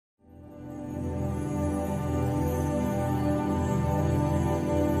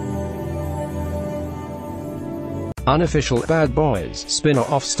Unofficial Bad Boys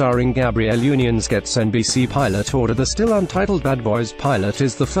spin-off starring Gabrielle Union gets NBC pilot order. The still untitled Bad Boys pilot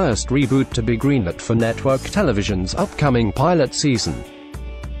is the first reboot to be greenlit for network television's upcoming pilot season.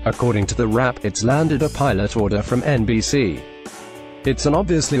 According to the Wrap, it's landed a pilot order from NBC. It's an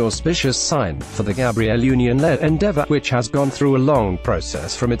obviously auspicious sign for the Gabrielle Union-led endeavor, which has gone through a long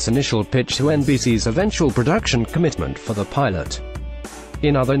process from its initial pitch to NBC's eventual production commitment for the pilot.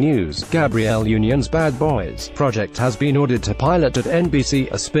 In other news, Gabrielle Union's Bad Boys project has been ordered to pilot at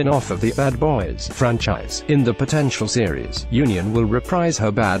NBC, a spin-off of the Bad Boys franchise. In the potential series, Union will reprise her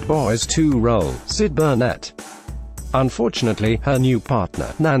Bad Boys 2 role, Sid Burnett. Unfortunately, her new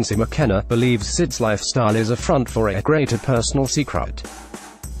partner, Nancy McKenna, believes Sid's lifestyle is a front for a greater personal secret.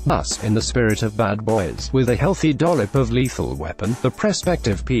 Thus, in the spirit of Bad Boys, with a healthy dollop of lethal weapon, the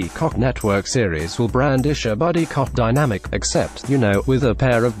prospective Peacock Network series will brandish a buddy cop dynamic, except, with a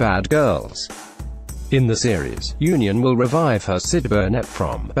pair of bad girls. In the series, Union will revive her Sid Burnett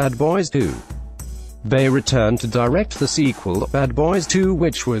from Bad Boys 2. They returned to direct the sequel, Bad Boys 2,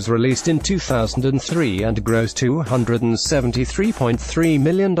 which was released in 2003 and grossed $273.3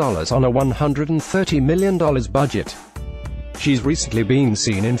 million on a $130 million budget. She's recently been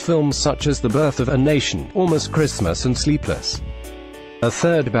seen in films such as The Birth of a Nation, Almost Christmas and Sleepless. A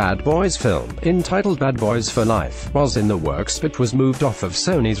third Bad Boys film, entitled Bad Boys for Life, was in the works but was moved off of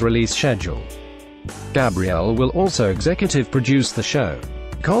Sony's release schedule. Gabrielle will also executive produce the show.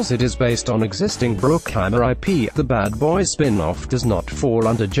 Because it is based on existing Bruckheimer IP, the Bad Boys spin-off does not fall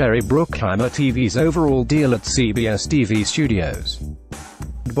under Jerry Bruckheimer TV's overall deal at CBS TV Studios.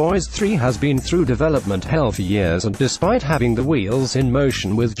 Bad Boys 3 has been through development hell for years, and despite having the wheels in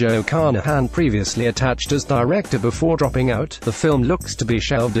motion with Joe Carnahan previously attached as director before dropping out, the film looks to be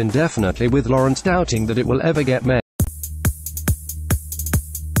shelved indefinitely, with Lawrence doubting that it will ever get made.